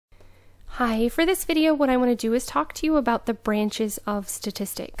Hi, for this video what I want to do is talk to you about the branches of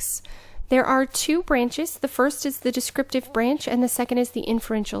statistics. There are two branches. The first is the descriptive branch and the second is the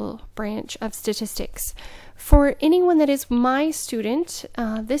inferential branch of statistics. For anyone that is my student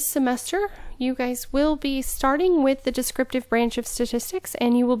this semester, you guys will be starting with the descriptive branch of statistics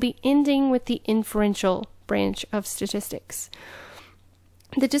and you will be ending with the inferential branch of statistics.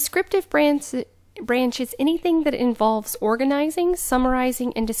 The descriptive branch is anything that involves organizing,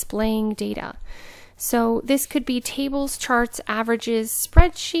 summarizing, and displaying data. So this could be tables, charts, averages,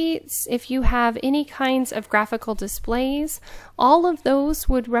 spreadsheets. If you have any kinds of graphical displays, all of those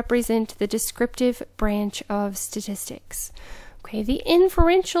would represent the descriptive branch of statistics. Okay, the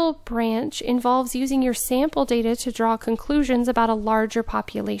inferential branch involves using your sample data to draw conclusions about a larger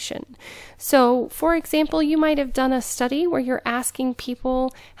population. So, for example, you might have done a study where you're asking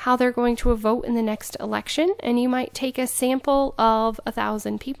people how they're going to vote in the next election, and you might take a sample of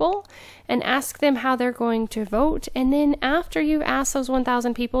 1,000 people and ask them how they're going to vote, and then after you've asked those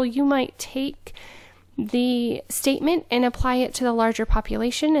 1,000 people, you might take the statement and apply it to the larger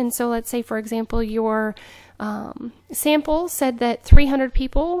population. And so let's say, for example, your sample said that 300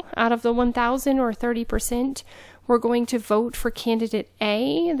 people out of the 1,000 or 30% were going to vote for candidate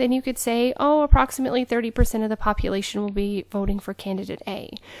A. Then you could say, oh, approximately 30% of the population will be voting for candidate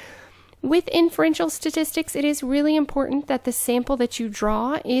A. With inferential statistics, it is really important that the sample that you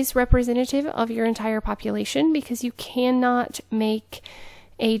draw is representative of your entire population, because you cannot make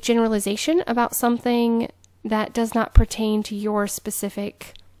a generalization about something that does not pertain to your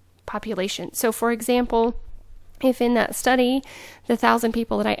specific population. So for example, if in that study, the 1,000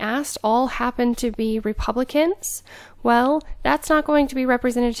 people that I asked all happened to be Republicans, well, that's not going to be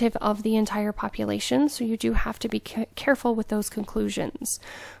representative of the entire population, so you do have to be careful with those conclusions.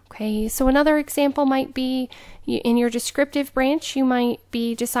 Okay, so another example might be in your descriptive branch, you might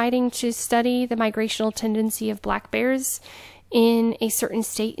be deciding to study the migrational tendency of black bears in a certain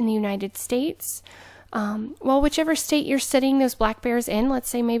state in the United States. Well, whichever state you're studying those black bears in, let's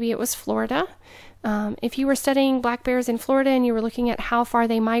say maybe it was Florida. If you were studying black bears in Florida and you were looking at how far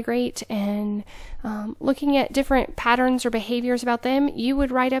they migrate and looking at different patterns or behaviors about them, you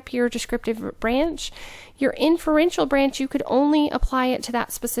would write up your descriptive branch. Your inferential branch, you could only apply it to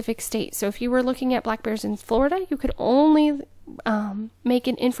that specific state. So if you were looking at black bears in Florida, you could only make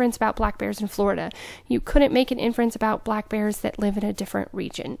an inference about black bears in Florida. You couldn't make an inference about black bears that live in a different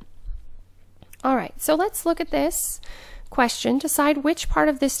region. All right, so let's look at this question. Decide which part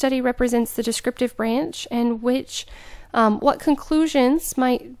of this study represents the descriptive branch and what conclusions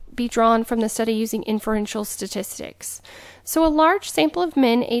might be drawn from the study using inferential statistics. So a large sample of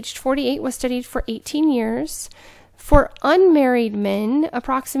men aged 48 was studied for 18 years. For unmarried men,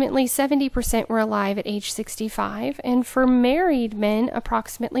 approximately 70% were alive at age 65, and for married men,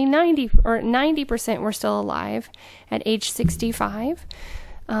 approximately 90% were still alive at age 65.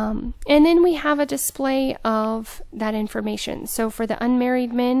 And then we have a display of that information. So for the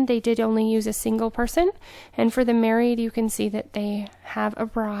unmarried men, they did only use a single person. And for the married, you can see that they have a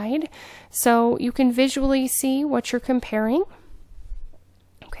bride. So you can visually see what you're comparing.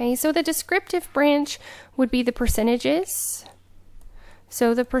 Okay, so the descriptive branch would be the percentages.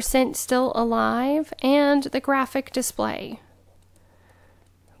 So the percent still alive and the graphic display.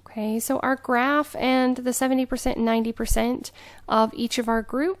 Okay, so our graph and the 70% and 90% of each of our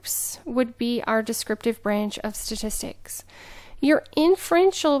groups would be our descriptive branch of statistics. Your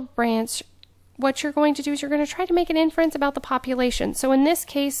inferential branch, what you're going to do is you're going to try to make an inference about the population. So in this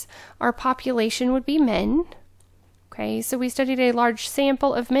case, our population would be men. Okay, so we studied a large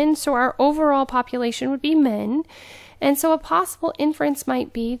sample of men, so our overall population would be men. And so a possible inference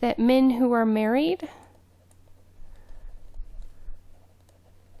might be that men who are married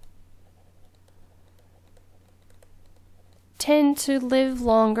tend to live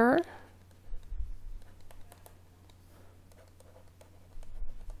longer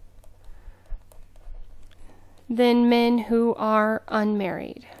than men who are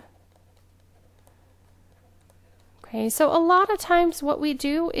unmarried. Okay, so a lot of times what we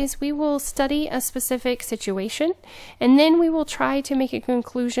do is we will study a specific situation and then we will try to make a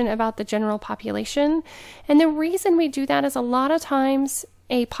conclusion about the general population. And the reason we do that is a lot of times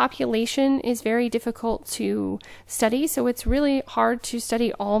a population is very difficult to study, so it's really hard to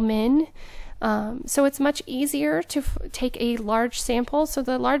study all men. So it's much easier to take a large sample. So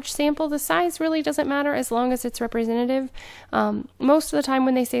the large sample, the size really doesn't matter as long as it's representative. Most of the time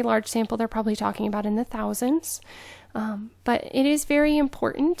when they say large sample, they're probably talking about in the thousands. But it is very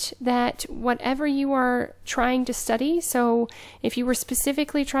important that whatever you are trying to study, so if you were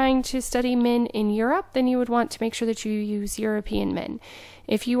specifically trying to study men in Europe, then you would want to make sure that you use European men.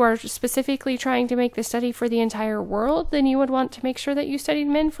 If you are specifically trying to make the study for the entire world, then you would want to make sure that you studied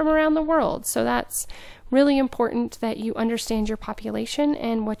men from around the world. So that's really important that you understand your population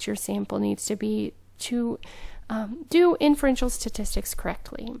and what your sample needs to be to do inferential statistics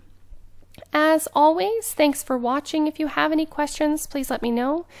correctly. As always, thanks for watching. If you have any questions, please let me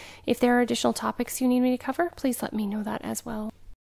know. If there are additional topics you need me to cover, please let me know that as well.